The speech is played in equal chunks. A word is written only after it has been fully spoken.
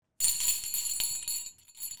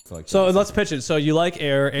feel like. So let's pitch it. So you like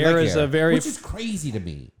air. Air is a very... Which is crazy to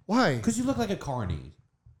me. Why? Because you look like a carny.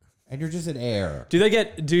 And you're just in air. Do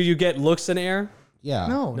you get looks in air? Yeah.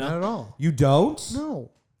 No, not at all. You don't?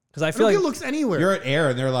 No. Because I feel like it looks anywhere. You're at air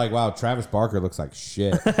and they're like, wow, Travis Barker looks like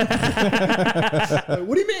shit. What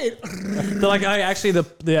do you mean? they're like,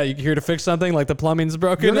 you here to fix something? Like the plumbing's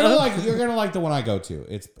broken. You're gonna like the one I go to.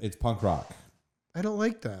 It's punk rock. I don't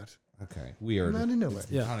like that. Okay, weird. I'm not into it.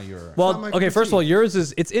 Yeah. Kind of your. Well, okay. First of all, yours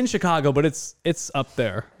it's in Chicago, but it's up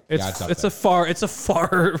there. It's a far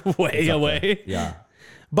way away. Yeah.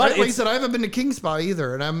 But like I said, I haven't been to King Spa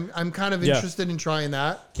either, and I'm kind of interested in trying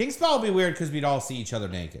that. King Spa will be weird because we'd all see each other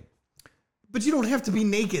naked. But you don't have to be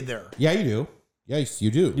naked there. Yeah, you do. Yes, you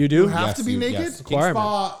do. You do? You have to be naked? Yes.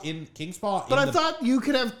 King Spa. But I thought you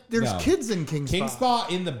could have. There's kids in King Spa. King Spa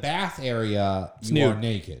in the bath area. You are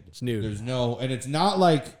naked. It's nude. There's no, and it's not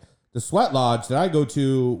like the sweat lodge that I go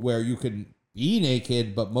to where you can be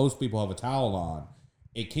naked, but most people have a towel on.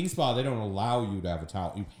 At King Spa, they don't allow you to have a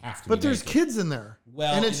towel. You have to. But be there's naked. Kids in there.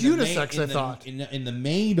 Well, and it's unisex. I thought in the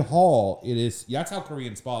main hall, it is. That's how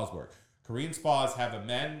Korean spas work. Korean spas have a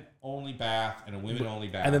men only bath and a women only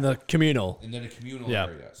bath, and then the communal,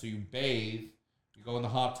 area. So you bathe, you go in the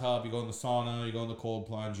hot tub, you go in the sauna, you go in the cold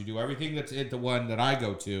plunge, you do everything that's at the one that I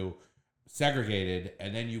go to, segregated,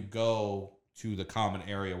 and then you go to the common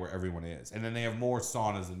area where everyone is. And then they have more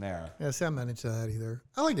saunas in there. Yeah, see, I'm not into that either.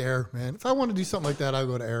 I like air, man. If I want to do something like that, I'll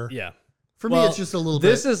go to air. Yeah. For me, it's just a little bit.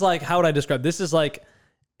 This is like, how would I describe? This is like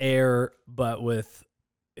air, but with,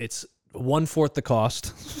 it's 1/4 the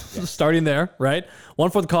cost. Starting there, right?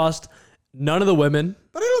 1/4 the cost. None of the women.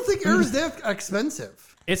 But I don't think air is that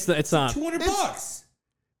expensive. It's not. $200.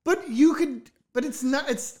 But you could, but it's not,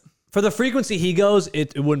 it's. For the frequency he goes,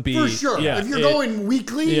 it wouldn't be. For sure. Yeah, if you're going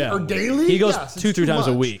weekly or daily, he goes 2-3 times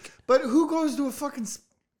a week. But who goes to a fucking...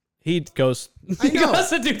 He goes to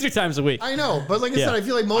 2-3 times a week. I know, but like I said, I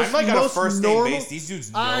feel like most I'm like on a first name base. These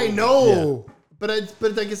dudes know. I know. Yeah. But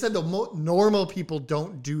like I said, the normal people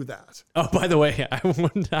don't do that. Oh, by the way,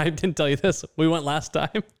 I didn't tell you this. We went last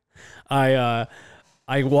time. I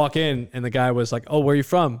walk in and the guy was like, "Oh, where are you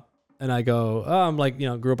from?" And I go, "Oh, I'm like,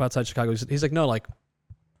 grew up outside Chicago." He's like, "No, like."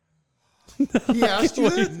 He asked you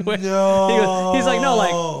that? No. He's like, "No,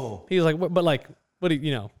 like." He's like, "But like, what do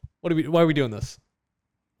you why are we doing this?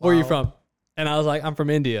 Where are you from?" And I was like, "I'm from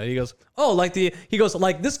India." He goes, "Oh, like he goes,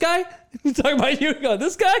 like this guy?" He's talking about you. He goes,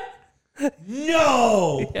 "This guy?"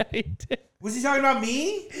 No. Yeah, he did. Was he talking about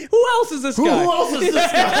me? Who else is this guy? Who else is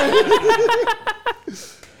this guy?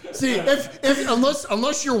 See, if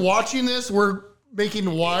unless you're watching this, we're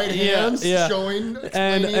making wide hands showing.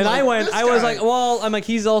 And I was like, well, I'm like,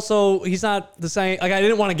 he's not the same. Like, I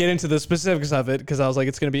didn't want to get into the specifics of it because I was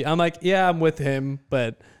like, I'm like, yeah, I'm with him,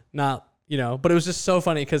 but not, but it was just so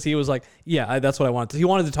funny because he was like, yeah, that's what I wanted. He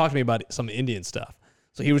wanted to talk to me about some Indian stuff.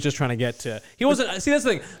 So he was just trying to get to, he wasn't, see, that's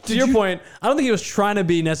the thing. To your point, I don't think he was trying to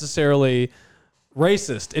be necessarily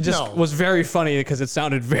racist. It just was very funny because it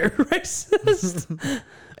sounded very racist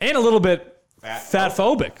and a little bit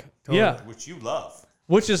fatphobic. Totally. Yeah. Which you love.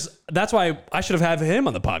 That's why I should have had him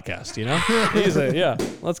on the podcast, He's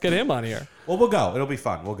let's get him on here. Well, we'll go. It'll be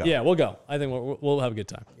fun. We'll go. Yeah, we'll go. I think we'll have a good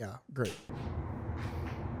time. Yeah, great.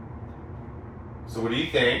 So what do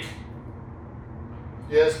you think?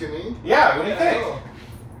 You asking me? Yeah, what do you think? Oh.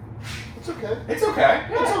 It's okay. It's okay.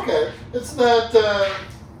 Yeah. It's okay. It's not,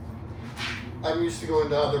 I'm used to going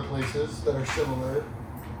to other places that are similar.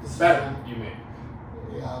 Better, you mean?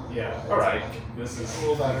 Yeah. Yeah. All right. This is a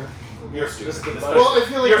little better. You're stupid. Well, I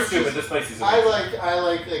feel like you're stupid. This place is amazing. I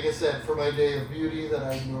like I said, for my day of beauty that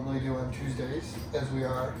I normally do on Tuesdays, as we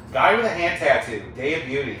are. Guy with a hand tattoo. Day of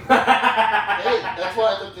beauty. Hey, that's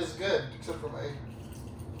why I look this good, except for my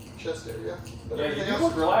chest area. But Yeah, you everything do else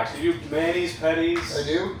look relaxed. You do manis, petties. I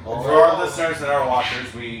do. Well, for our listeners and our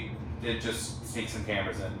watchers, we did just sneak some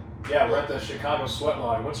cameras in. Yeah, we're at the Chicago Sweat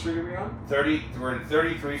Lodge. What street are we on? We're in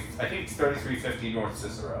 33. I think it's 3350 North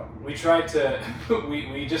Cicero. We tried to.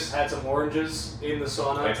 we just had some oranges in the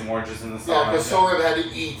sauna. We had some oranges in the sauna. Yeah, because Sohrab had to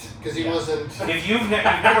eat because he wasn't. If you've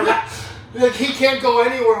never, like he can't go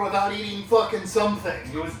anywhere without eating fucking something.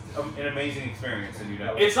 it was an amazing experience, and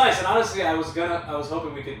It's nice, and honestly, I was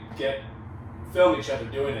hoping we could film each other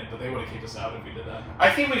doing it, but they would have kicked us out if we did that. I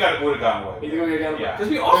think we would have gone away. You think we would have gone away? Yeah. Because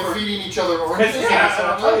we They're offered. feeding each other oranges. Yeah,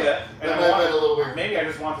 I'll tell you. That might have been a little weird. Maybe I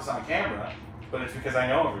just want this on camera, but it's because I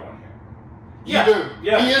know everyone here. You do.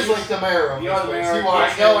 Yeah. He is like the mayor of You this are the place. mayor. He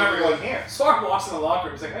walks I know in, everyone here. Sark walks in the locker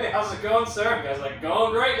room. He's like, "Hey, how's it going, sir?" And the guy's like,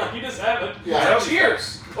 "Going great." Like you just have it. Yeah. So,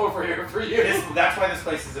 cheers. over here for you. That's why this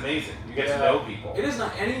place is amazing. You get to know people. It is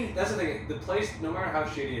not any. That's the thing. The place, no matter how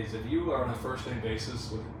shady it is, if you are on a first name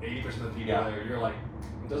basis with 80% of the people there, you're like,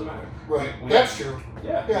 it doesn't matter. Right. That's true.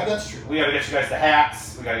 Yeah. Yeah, that's true. We gotta get you guys the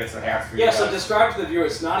hats. We gotta get some hats for you. Yeah. guys. So describe to the viewer.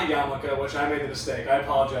 It's not a yarmulke, which I made the mistake. I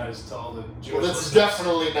apologize to all the Jewish. Well, that's listeners.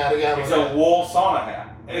 definitely not a yarmulke. It's a wool sauna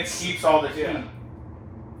hat, and it keeps all the heat Yeah.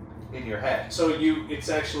 in your head. So it's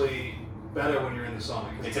actually better when you're in the sauna.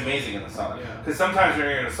 It's amazing in the sauna. Yeah. Because sometimes when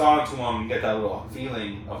you're in a sauna too long, you get that little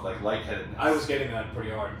feeling of like lightheadedness. I was getting that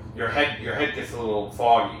pretty hard. Your head gets a little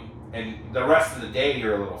foggy, and the rest of the day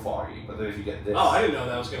you're a little foggy. But then if you get this, Oh, I didn't know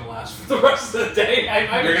that was gonna last for the rest of the day.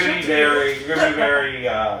 you're gonna be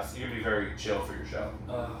very chill for your show.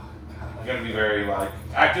 You're gonna be very like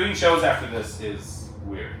doing shows after this is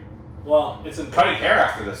weird. Well, it's in Cutting hair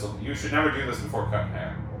after this, you should never do this before cutting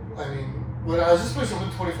hair. I mean, is this place open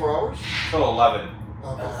 24 hours? Till 11,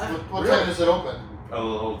 Okay. 11? What Really? time is it open? a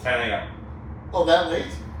little 10 a.m. Oh, that late?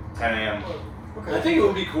 10 a.m. Okay. I think it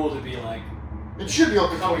would be cool to be like, It should be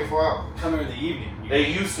open 24 hours. come here in the evening. They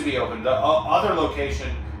used to be open. The other location,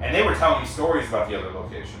 and they were telling me stories about the other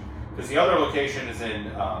location. Because the other location is in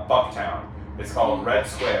Bucktown. It's called Red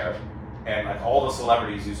Square. And like all the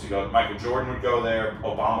celebrities used to go. Michael Jordan would go there.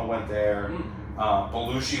 Obama went there.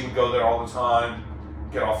 Belushi would go there all the time.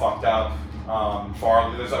 Get all fucked up.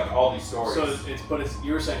 Farley. There's like all these stories. So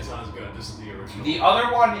you were saying it's not as good. This is the original. The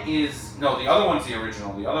other one is the other one's the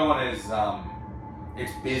original. The other one is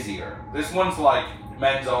it's busier. This one's like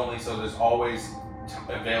men's only, so there's always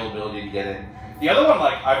availability to get in. The other one,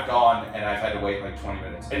 like I've gone and I've had to wait like 20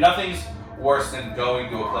 minutes, and nothing's worse than going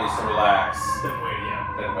to a place to relax Then wait,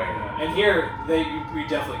 yeah. than waiting. Yeah. And here, we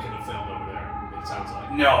definitely could have filmed over there. It sounds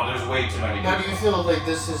like. No, there's way too many. Now, do people. you feel like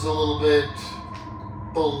this is a little bit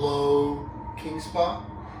below King Spot?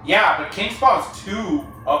 Yeah, but King Spot's too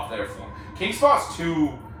up there for me. King Spot's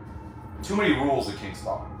too many rules at King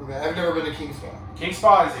Spot. Okay, I've never been to King Spot. King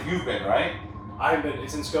Spot is if you've been, right? I've been.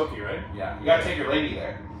 It's in Skokie, right? Yeah, you gotta take your lady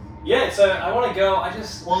there. Yeah. It's I want to go. I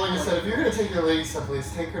just. Well, like I said, if you're gonna take your lady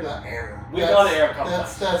someplace, take her to Air. We've gone to Air a couple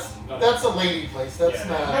That's times. that's a lady place. That's Yeah.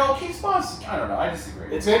 not. No, King Spot's. I don't know. I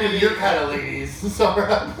disagree. It's maybe your kind of ladies.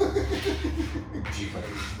 Sohrab. cheap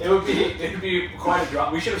ladies. It would be quite a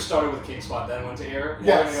drop. We should have started with King Spot, then went to Air. We're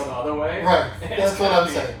Yes. gonna go the other way. Right. And That's it's what gonna I'm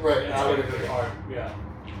be- saying. Right. Yeah, it's gonna be hard. Yeah.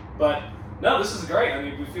 But no, this is great. I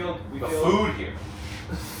mean, we feel The food here.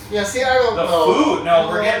 Yeah. See, I don't The know. food. No,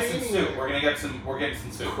 we're I getting some mean, soup. We're getting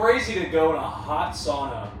some soup. crazy to go in a hot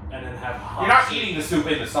sauna and then have hot. You're not soup. eating the soup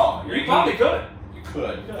in the sauna. You're You eating probably could. You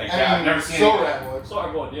could. Yeah. Like, I yeah, I've mean, never seen Sohrab would.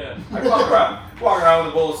 Sorry, boy. Yeah. I walk around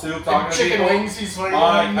with a bowl of soup, talking And to chicken people. wings, he's like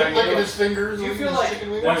How do you licking do his fingers. Do you licking feel his like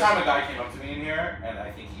chicken wings. one time a guy came up to me in here, and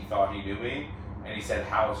I think he thought he knew me, and he said,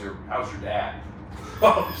 "How's your dad?"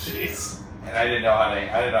 Oh, jeez. And I didn't know how to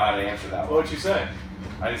answer that What one. would you say?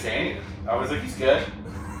 I didn't say anything. I was like, "He's good."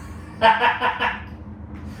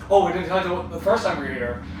 Oh, we didn't tell you the first time we were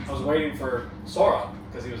here. I was waiting for Sohrab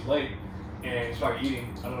because he was late and he was probably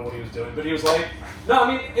eating. I don't know what he was doing, but he was late. No,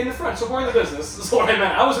 I mean in the front. So we're in the business. This is what I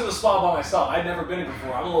meant. I was in the spa by myself. I'd never been in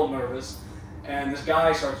before. I'm a little nervous, and this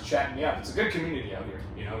guy starts chatting me up. It's a good community out here.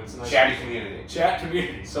 You know, it's a nice Chatty community. chat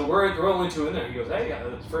community. So we're only two in there. He goes, "Hey,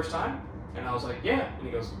 it's the first time," and I was like, "Yeah," and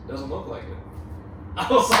he goes, "Doesn't look like it."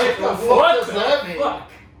 I was like, What the fuck "What does the that mean?" fuck?"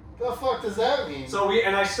 The fuck does that mean? So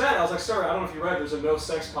I was like, "Sir, I don't know if you read. There's a no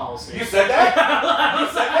sex policy." You said that? You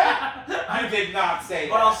said that? I did not say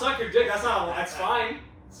But I'll that. suck your dick. That's fine.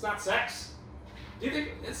 It's not sex. Do you think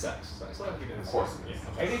it's sex? Sex. Of course it is.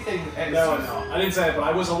 Yeah. Anything. And No, I didn't say it, but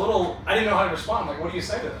I was a little. I didn't know how to respond. Like, what do you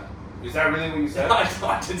say to that? Is that really what you said?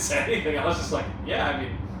 I didn't say anything. I was just like, yeah. I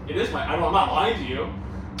mean, it is my. I'm not lying to you.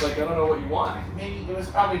 Like, I don't know what you want. Maybe it was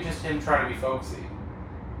probably just him trying to be folksy.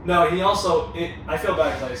 No, he also. I feel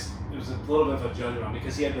bad because it was a little bit of a judgment on me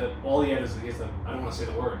because all he had is the. I don't want to say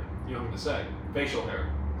the word. You know what I'm gonna say? Facial hair.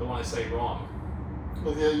 The one I say wrong.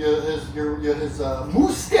 With his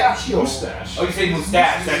mustachio. Mustache. Oh, you say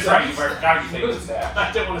mustache. That's right. Now you say mustache.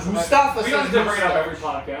 I didn't want to. Mustafa We don't says have to bring it up mustache. every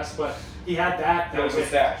podcast, but he had that. That was it.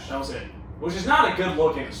 mustache. That was it. Which is not a good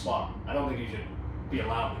look in a spot. I don't think you should be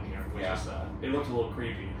allowed in here. Which is that. It looked a little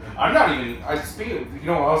creepy. I'm not even. You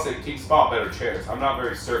know what I'll say? King Spot better chairs. I'm not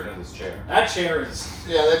very certain of this chair. That chair is.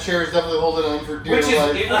 Yeah, that chair is definitely holding on for dear Which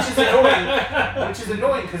life. is annoying. Which is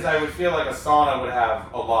annoying because I would feel like a sauna would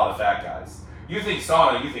have a lot of fat guys. You think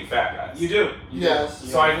sauna, you think fat guys. You do. Yes.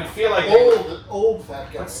 So I would feel like Old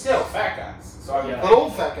fat guy. but still fat guys. So I would, Yeah. But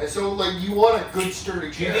old fat guy. So like you want a good sturdy Do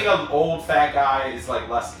you chair. think an old fat guy is like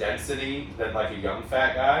less density than like a young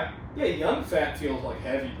fat guy? Yeah, young fat feels like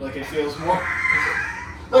heavy. Like it feels more.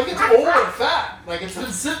 Like it's old or fat. Like it's been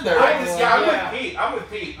sitting there. I'm with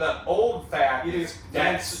Pete. The old fat is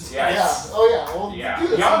dense. Yeah. Oh yeah. Well, Yeah. do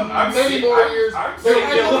this Young, I'm many seeing- more I'm- years. I'm Like, seeing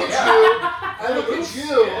I look at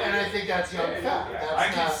you, Yeah. and I think that's young fat. Yeah. That's I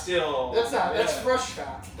can not. still. That's not. That's Yeah. fresh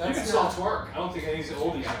fat. You That's can still not. twerk. I don't think he's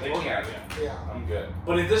old enough. They can't. Yeah. I'm good.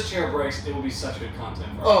 But if this chair breaks, it will be such good content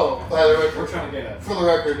for Oh, by the way, we're trying to get it. for the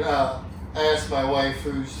record, I asked my wife,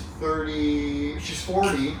 who's 30. She's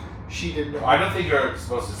 40. She didn't know. I don't think you're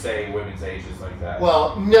supposed to say women's ages like that.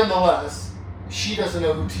 Well, nonetheless, she doesn't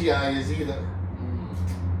know who T.I. is either.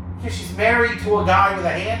 Yeah, she's married to a guy with a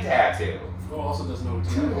hand tattoo. Who also doesn't know what to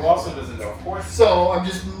Who do. also doesn't know, of course. So I'm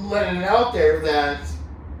just letting it out there that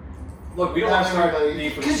Look, we don't want to start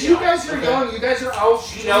need for because you guys are Okay. young, you guys are out.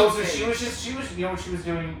 She knows that drinking. she was, you know what she was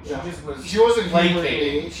doing? She Yeah. just was. She wasn't humoring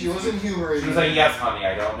placating. me. She wasn't humoring She was me. like, yes, honey,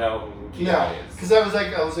 I don't know who T.I. No, is. because I was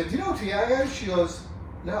like, do you know who T.I. is? She goes,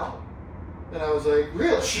 no. And I was like,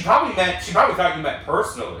 really? She probably thought you meant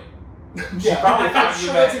personally. Yeah, probably I'm thought you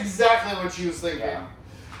sure meant- that's exactly what she was thinking. Yeah.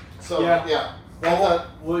 So Yeah. yeah. Well,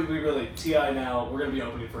 we really Ti now. We're gonna be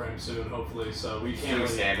opening for him soon, hopefully. So we can't Can we really.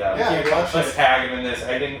 stand up? Yeah, can't watch Let's it. tag him in this.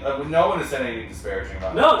 I think no one has said anything disparaging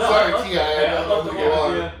about No, no. Sorry, I love Ti, it. I Yeah, don't I love know the who you one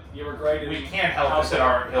are. with you. You were great. it. We can't help it that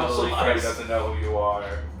our elderly friend doesn't know who you are.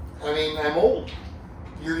 I mean, I'm old.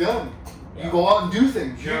 You're young. Yeah. You go out and do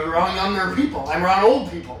things. You're around younger people. I'm around old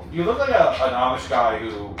people. You look like an Amish guy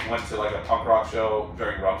who went to like a punk rock show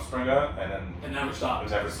during Rumspringa and then And never stopped.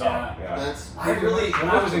 never stopped. Yeah. That's I really, when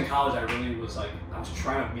I was in college, I really was like, I was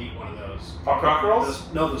trying to meet one of those. Punk rock girls?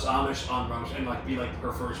 Those Amish on Rumsh and like be like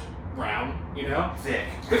her first round, you know? Vic.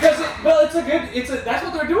 Because that's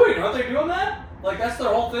what they're doing. Aren't they doing that? Like that's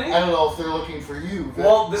their whole thing. I don't know if they're looking for you. Vic,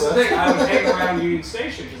 Well, this is the but- thing. I would hang around Union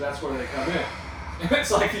Station because that's where they come in.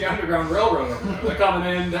 It's like the Underground Railroad over there. They're coming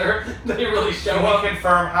in. They really show Can up. we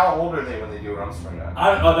confirm how old are they when they do Rumspringa?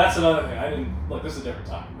 That's another thing. I didn't look. This is a different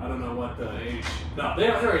time. I don't know what the age. No,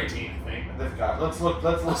 they're 18, I think. They've got. Let's look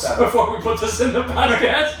that up. Before we put this in the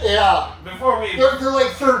podcast. Yeah. Before we. They're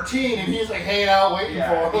like 13 and he's like hanging out waiting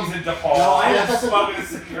Yeah, for he's him. in DePaul. No, I had- smoking a One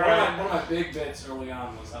cigarette. of my big bits early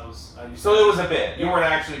on was I used So to, it was a bit. You weren't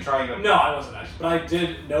actually trying to. No, I wasn't actually, but I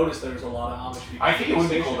did notice there was a lot of Amish people. I think it in would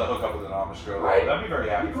the be cool to station. hook up with an Amish girl. Right. I'd be very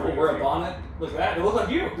happy You for could you. wear a bonnet like that. It looked like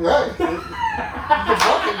you. Right. You can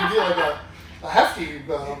talk and you be like a hefty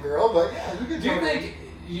girl, but yeah, you can Do you talk. think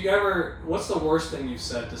you ever? What's the worst thing you've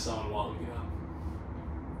said to someone while hooking up?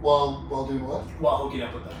 Well, do what? While hooking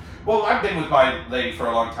up with them. Well, I've been with my lady for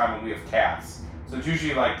a long time and we have cats. So it's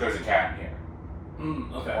usually like there's a cat in here.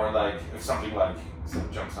 Okay. Or like if something like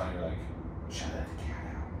someone jumps on you like, shut that cat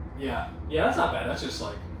out. Yeah. Yeah, that's not bad. That's just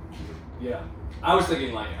like, yeah. I was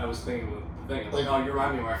thinking with the thing. Like, oh, you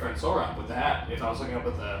remind me of my friend Sohrab with the hat. If I was hooking up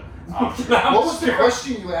with the. What was the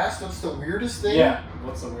question you asked? What's the weirdest thing? Yeah.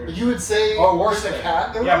 What's the weirdest? You would say Or worse there's a thing. cat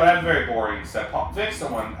in the room? Yeah, but I'm very boring. So Vic's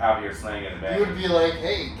someone out here slaying in the bed. You would be like,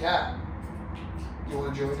 hey, cat, you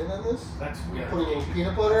want to join in on this? That's weird. Put a little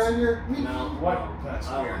peanut butter on your... No. What? No, That's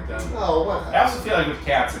I don't weird. like that. Oh, what? I also feel like with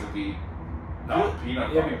cats it would be no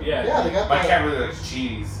peanut Yeah, butter. yeah. Yeah, they got My that. cat really likes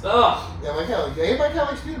cheese. Ugh. Yeah, my cat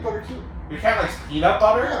likes peanut butter too. Your cat likes peanut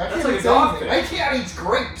butter? Yeah, my That's cat like a eats dog anything. thing. My cat eats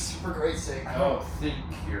grapes, for Christ's sake. I don't think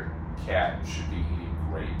your cat should be eating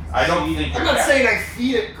grapes. I don't think your I'm not cat... saying I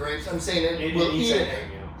feed it grapes. I'm saying it will eats eat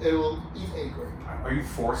anything, it. you know. It will eat a grape. Are you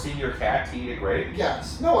forcing your cat to eat a grape?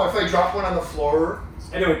 Yes. No, if I drop one on the floor...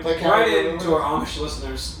 Anyway, Like write how- in to our Amish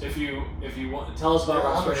listeners if you want. Tell us about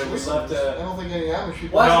Amish Rumspringa. We'd listeners. love I to. don't think any Amish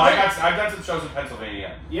people... Well, No, that's I've done some shows in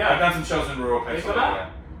Pennsylvania. Yeah. I've done some shows in rural They come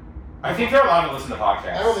Pennsylvania. I think they're allowed to listen to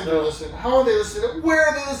podcasts. I don't think they listen. How are they listening? Where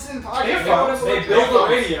are they listening to podcasts? They They don't have They electricity. build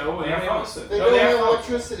the radio They and have they phones. listen. They No, don't they have have phones.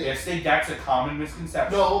 electricity. Yes, that's a common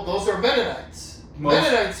misconception. No, those are Mennonites. Most-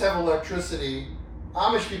 Mennonites have electricity.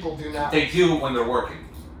 Amish people do not. They do when they're working.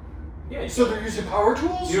 Yeah. So they're using power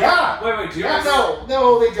tools? Yeah. Wait. Do you Yeah, ever-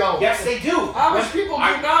 no, they don't. Yes, they do. Amish people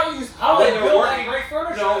do not use How power they they're build that working- great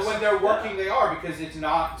furniture? No, when they're working, they are because it's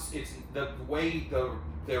the way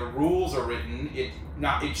their rules are written. It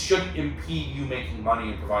shouldn't impede you making money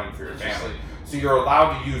and providing for your family. So you're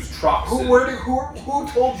allowed to use trucks. Who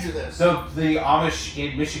told you this? So the Amish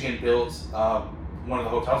in Michigan built one of the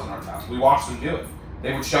hotels in our town. We watched them do it.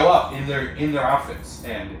 They would show up in their outfits,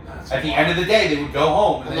 and That's at the end of the day, they would go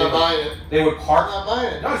home and I'm not buying it. they would I'm park. not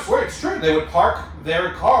buying it. No, I swear it's true. They would park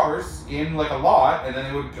their cars in like a lot, and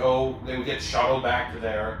then they would get shuttled back to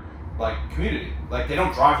their like community. Like they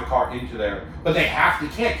don't drive the car into their, but they have to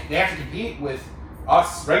compete with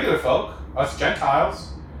us regular folk, us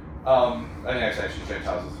Gentiles. I think actually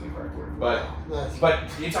Gentiles isn't the correct word, but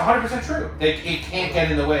it's 100% true. It can't get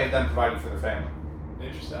in the way of them providing for their family.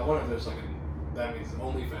 Interesting. I wonder if there's like that means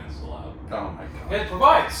OnlyFans is allowed. Oh my god. It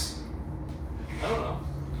provides. I don't know.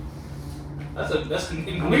 That's a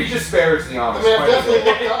We disparage the Amish. I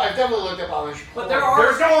mean, I've definitely looked up Amish. But there are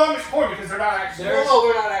There's no Amish porn because they're not actually. No,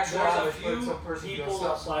 they're not actually there's a Amish, but few it's a person who does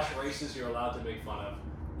people stuff. / races you're allowed to make fun of.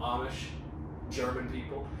 Amish, German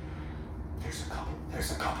people.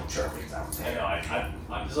 There's a couple Germans out I there.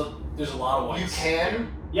 know. There's a lot of whites. You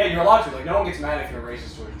can? Yeah, you're allowed to. Like, no one gets mad if you're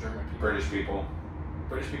racist towards German people. British people.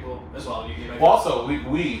 British people as well. Well, also,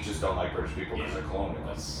 we just don't like British people because Yeah. they're colonial.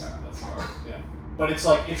 That's hard. Yeah. But it's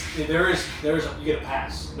like you get a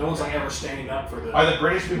pass. No one's like ever standing up for the. Are the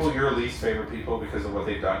British people your least favorite people because of what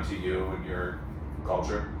they've done to you and your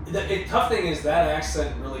culture? The tough thing is that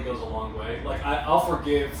accent really goes a long way. Like I'll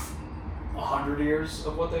forgive 100 years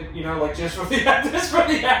of what they, like just for the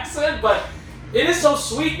accent, but it is so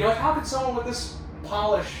sweet. You're like, how could someone with this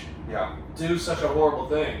polish do such a horrible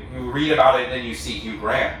thing? You read about it and then you see Hugh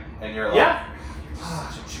Grant and you're like, Yeah.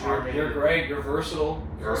 such a charming. You're great. You're versatile.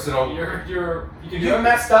 Versatile. You can do You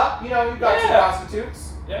messed up. You got some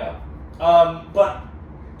prostitutes. Yeah. But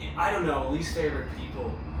I don't know. Least favorite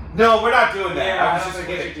people. No, we're not doing that. Yeah, I I was don't just think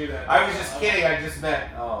we kidding. should do that. I was just kidding. I just meant,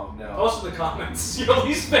 oh no. Post in the comments your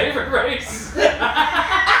least favorite race.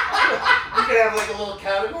 You could have like a little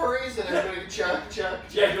categories and everybody check.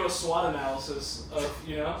 Yeah, do a SWOT analysis of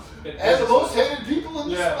And the most hated people in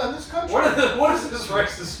this country. What is this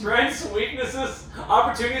race? The strengths, weaknesses,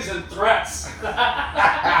 opportunities, and threats.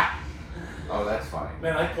 Oh, that's funny.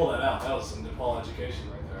 Man, I pulled that out. That was some DePaul education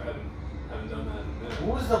right there. I haven't done that in a minute.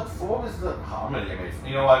 What was the how many I made?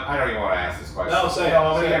 You know what? I don't even want to ask this question. No, say it.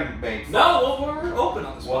 How many Say I it. made? No, well, we're open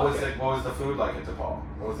on this. What was podcast. what was the food like at DePaul?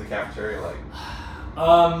 What was the cafeteria like?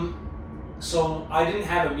 So I didn't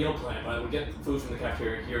have a meal plan, but I would get food from the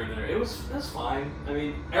cafeteria here and there. It was fine. I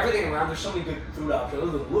mean, everything around, there's so many good food options.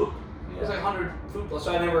 Other than Luke, it was like 100 food plus.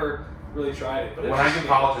 So I never really tried it. But When I do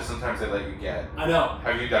colleges, sometimes they let you get. I know.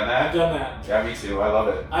 Have you done I've that? done that. Yeah, me too. I love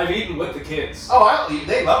it. I've eaten with the kids. Oh,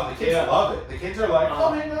 they love it. The kids Yeah. love it. The kids are like,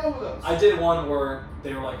 come hang out with us. I did one where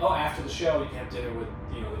they were like, oh, after the show, you can have dinner with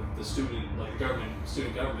the student, like the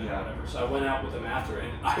student government or whatever. So I went out with them after,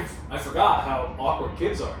 and I forgot how awkward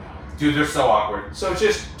kids are now. Dude, they're so awkward. So it's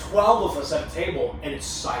just 12 of us at a table, and it's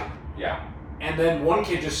silent. Yeah. And then one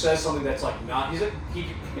kid just says something that's like not.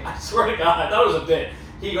 I swear to God, I thought it was a bit.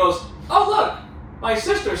 He goes, "Oh look, my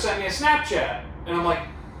sister sent me a Snapchat," and I'm like,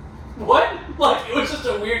 "What?" Like it was just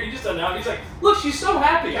a weird. He just announced. He's like, "Look, she's so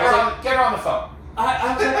happy." I was like, Get her on the phone.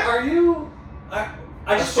 I was like, "Are you?"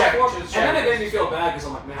 I just Check, performed, just and then check. it made me feel bad because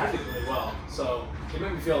I'm like, "Man, I did really well." So it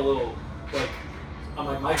made me feel a little like. I'm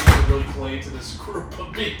like, my kids really played to this group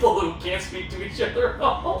of people who can't speak to each other at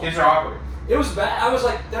all. Kids are awkward. It was bad. I was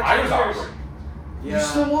like, I was awkward. You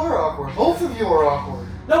still are awkward. Both of you are awkward.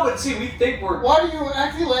 No, but see, we think we're. Why do you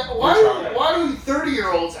act like? charming. Why do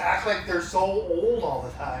 30-year-olds act like they're so old all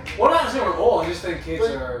the time? Well, not saying we're old. I just think kids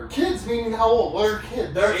Like, are. Kids meaning how old? What are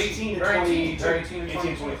kids? They're 18 to They're 20. 18, they're 18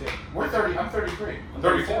 to 22. We're 30. I'm 33. I'm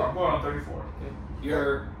 34. I'm going on 34.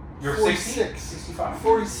 You're. You're 46. 65.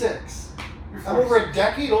 46. You're I'm over a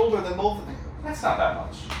decade older than both of you. That's not that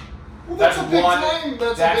much. Well, that's a big time.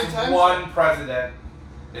 That's a big time. one president.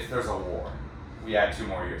 If there's a war, we add 2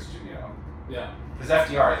 more years to Yeah. Because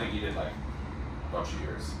FDR, I think he did like a bunch of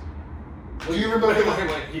years. Do you remember?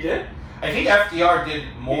 Wait, he did? I think FDR did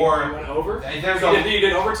more. He went over? There's He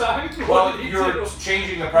did overtime? Well, What did he you're do?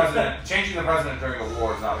 changing the president. Changing the president during a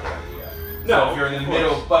war is not a good idea. No, So if you're in the of middle,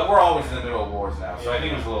 course. but we're always in the middle of wars now. So I Yeah.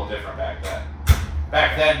 think it was a little different back then.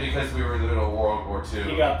 Back then, because we were in the middle of World War II.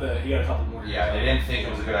 He got a couple more years. Yeah, they didn't think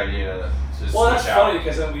it was a good idea to Well, switch that's out. funny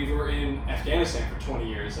because then we were in Afghanistan for 20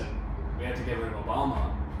 years and we had to get rid of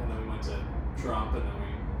Obama, and then we went to Trump, and then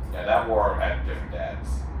we. Yeah, that war had different dads.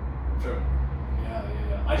 True. Yeah.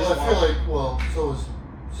 I Well, just I feel like so was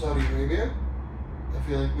Saudi Arabia. I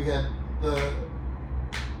feel like we had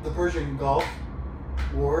the Persian Gulf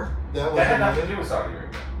War. That was That had nothing to do with Saudi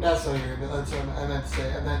Arabia. not Saudi Arabia. That's what I meant to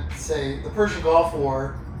say. I meant to say the Persian Gulf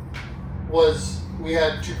War was we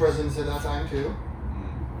had 2 presidents at that time too.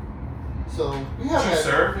 So we have Did you had.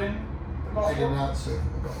 serve in the Gulf I did War? not serve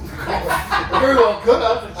in the Gulf War. I very well could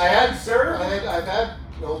have. I had Served? I've had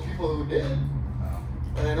people who did,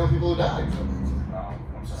 and I know people who died from it. Oh,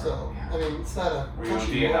 I'm sorry. So I mean, it's not a. Were you in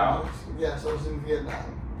touchy Vietnam? war. Yes, I was in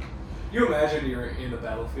Vietnam. You imagine you're in the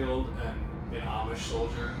battlefield and an Amish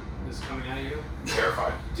soldier is coming at you?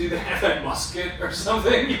 Terrified. Do they have that musket or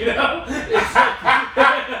something, you know? It's like,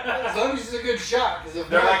 As long as he's a good shot because if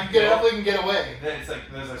They're not, like, you definitely can get away. It's like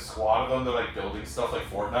there's a squad of them. They're like building stuff like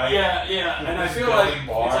Fortnite. Yeah, and I feel Building like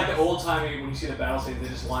bars. it's like the old timey when you see the battle scenes. They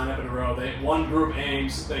just line up in a row. One group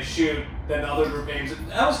aims, they shoot, then the other group aims.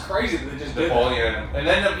 That was crazy that they just did that. Napoleon. And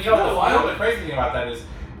then the crazy thing about that is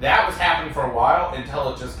that was happening for a while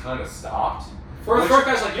until it just kind of stopped. First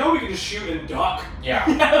guy's like, we can just shoot and duck. Yeah.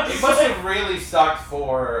 It must have really sucked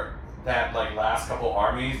for that like last couple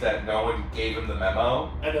armies that no one gave him the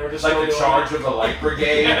memo. And they were just like slowly the going charge up. of the light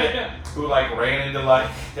brigade who like ran into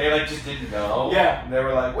they like just didn't know. Yeah. And they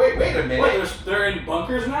were like, wait a minute. Wait, they're in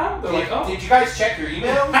bunkers now? They're like, oh. Did you guys check your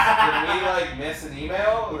emails? Did we like miss an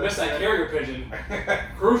email? We missed that carrier pigeon.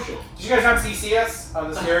 Crucial. Did you guys not CC us on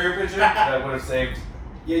this carrier pigeon? That would have saved.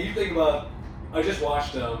 Yeah, you think about. I just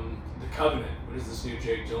watched The Covenant. What is this new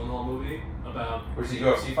Jake Gyllenhaal movie about? Was he a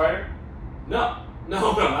UFC fighter? No,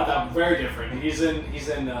 not that. Very different. He's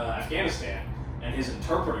in Afghanistan, and his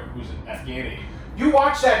interpreter, who's an Afghani. You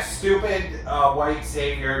watched that stupid white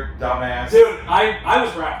savior dumbass. Dude, I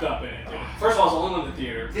was wrapped up in it, dude. First of all, I was the only one in the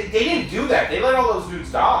theater. They didn't do that. They let all those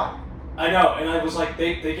dudes die. I know, and I was like,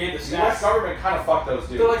 they gave the The stats. U.S. government kind of fucked those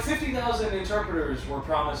dudes. They're like 50,000 interpreters were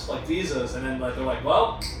promised like visas, and then like they're like,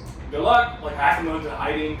 well, good luck. Like half of them went to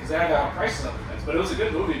hiding because they had a lot of prices on things. But it was a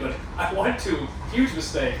good movie. But I went to huge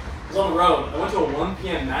mistake. I was on the road. I went to a 1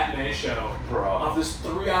 p.m. matinee show of this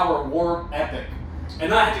 3-hour war epic,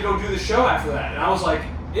 and then I had to go do the show after that. And I was like,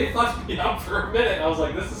 it fucked me up for a minute. I was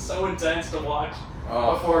like, this is so intense to watch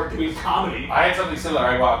before doing comedy. I had something similar.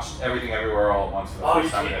 I watched Everything Everywhere All at Once for the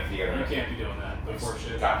first time in a theater. You can't be doing that before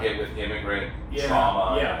shit. Got hit with immigrant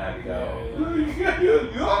trauma and had to go.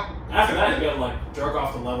 After that, you gotta like jerk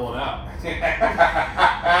off to level it out.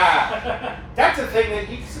 That's the thing that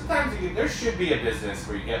sometimes there should be a business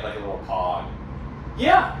where you get like a little pod.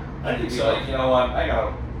 Yeah, I And think you'd be so. like, you know what, I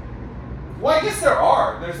gotta. Well, I guess there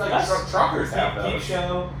are. There's like Yes. truckers have those. Peep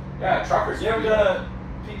show. Yeah, truckers. You ever do done that.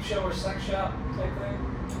 a peep show or sex shop type thing?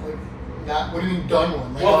 Like, not, what do you mean done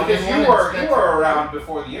one? Like, Well, because done you one were around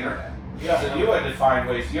before the internet. Yeah. So you had to find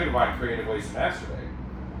creative ways to masturbate.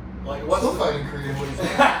 Like What's what's still the finding creative ways.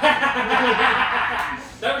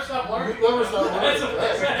 Never stop learning. Never stop learning. That's what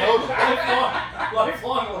I'm saying.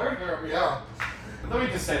 Lifelong learner. over here. Yeah. Let me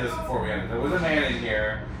just say this before we end it. There was a man in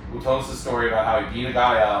here who told us a story about how he beat a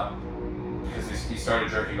guy up because he started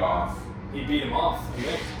jerking off. He beat him off.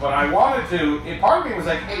 But I wanted to, and part of me was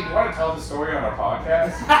like, hey, do you want to tell the story on our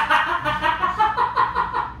podcast?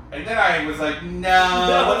 And then I was like,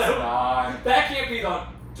 no, let's not. That can't be the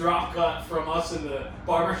drop cut from us in the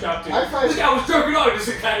barbershop, dude. I find- This guy was jerking off, just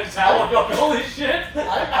a kind of towel. I'm like, holy shit.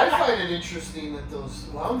 I find it interesting that those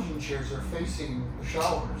lounging chairs are facing the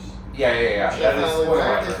showers. Yeah. That is Definitely why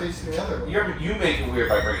aren't they whatever. facing the other way? You make it weird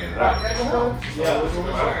by bringing it up.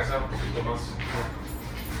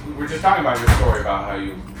 We're just talking about your story about how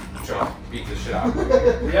you beat the shit out of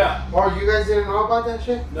him. Yeah. Oh, you guys didn't know about that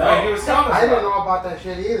shit? No, he was telling us I didn't about know about that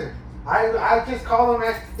shit either. I just called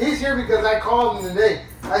him. He's here because I called him today.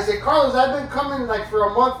 I said, Carlos, I've been coming like for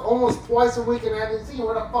a month, almost twice a week, and I haven't seen you.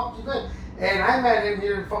 Where the fuck you been? And I met him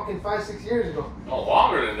here fucking 5-6 years ago. No,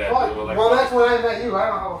 longer than that. Fuck. Dude. Like, Well, that's when I met you. I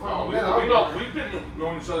don't know how no, fucking we've been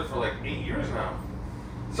knowing each other for like 8 years now.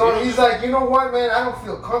 So he's like, you know what, man? I don't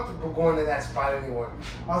feel comfortable going to that spot anymore.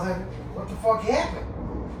 I was like, what the fuck happened?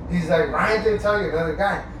 He's like, Ryan didn't tell you, another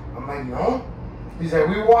guy. I'm like, no. He's like,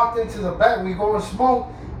 we walked into the back, we go to smoke,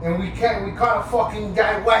 and we caught a fucking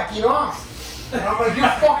guy whacking off. And I'm like, you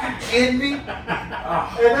fucking kidding me?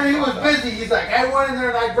 And then he was busy. He's like, I went in there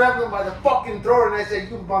and I grabbed him by the fucking throat and I said,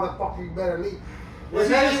 you motherfucker, you better leave. And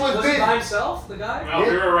then he was busy. by himself, the guy? No,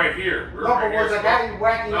 we were right here. We were No, right but here. was the guy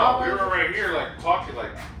whacking No, off? we were right here, like talking,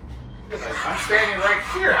 like I'm standing right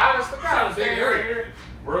here. Honest to God, I'm standing right here.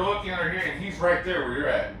 We're looking over here, and he's right there where you're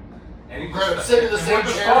at. And he's We're sitting in the same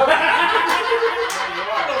just chair. talking.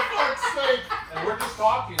 For fuck's sake. And we're just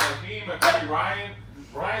talking, like me and my buddy Ryan.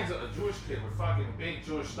 Ryan's a Jewish kid with fucking big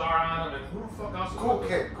Jewish star on him, and who the fuck else? Cool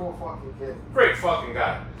with us? kid, cool fucking kid. Great fucking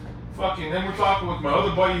guy. Fucking, then we're talking with my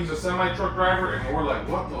other buddy, he's a semi-truck driver, and we're like,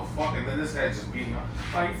 what the fuck? And then this guy's just beating up.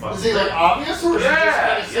 Like, fucking Is he like obvious or is he just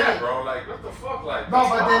kind of yeah, bro. Like, what the fuck? Like, No,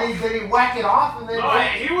 but then did he whack it off and then? No,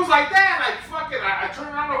 he was like that. Like, fucking, I turned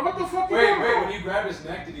around, like, what the fuck you Wait, doing? when you grabbed his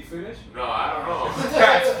neck, did he finish? No, I don't know.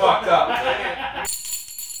 That's fucked up.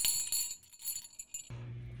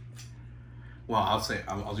 Well,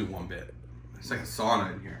 I'll do one bit. It's like a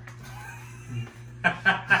sauna in here.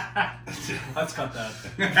 Let's cut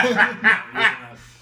that.